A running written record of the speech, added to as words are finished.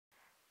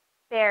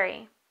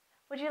Berry.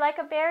 Would you like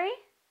a berry?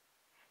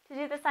 To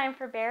do the sign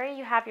for berry,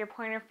 you have your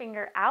pointer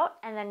finger out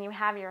and then you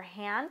have your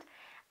hand.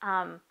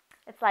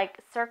 It's like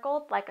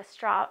circled like a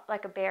straw,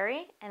 like a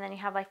berry, and then you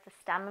have like the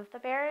stem of the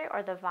berry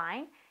or the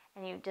vine,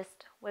 and you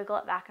just wiggle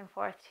it back and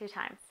forth 2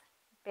 times.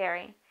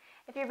 Berry.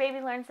 If your baby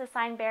learns to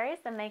sign berries,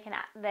 then they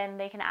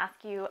can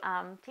ask you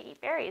to eat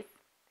berries.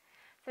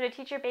 So to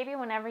teach your baby,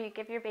 whenever you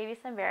give your baby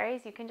some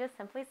berries, you can just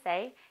simply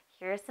say,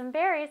 "Here are some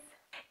berries."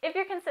 If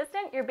you're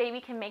consistent, your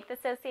baby can make the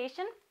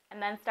association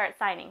and then start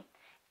signing.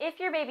 If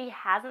your baby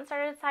hasn't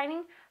started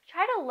signing,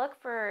 try to look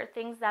for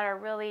things that are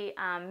really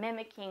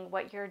mimicking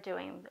what you're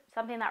doing,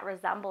 something that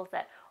resembles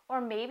it.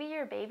 Or maybe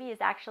your baby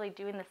is actually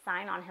doing the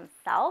sign on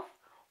himself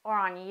or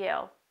on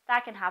you.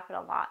 That can happen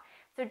a lot.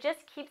 So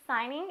just keep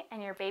signing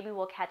and your baby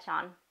will catch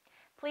on.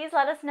 Please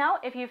let us know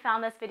if you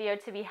found this video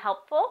to be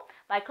helpful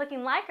by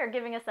clicking like or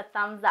giving us a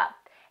thumbs up.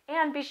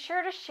 And be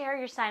sure to share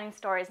your signing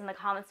stories in the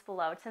comments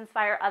below to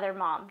inspire other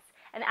moms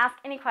and ask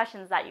any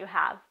questions that you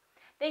have.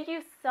 Thank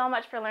you so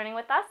much for learning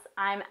with us.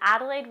 I'm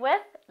Adelaide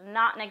with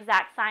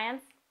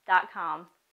notanexactscience.com.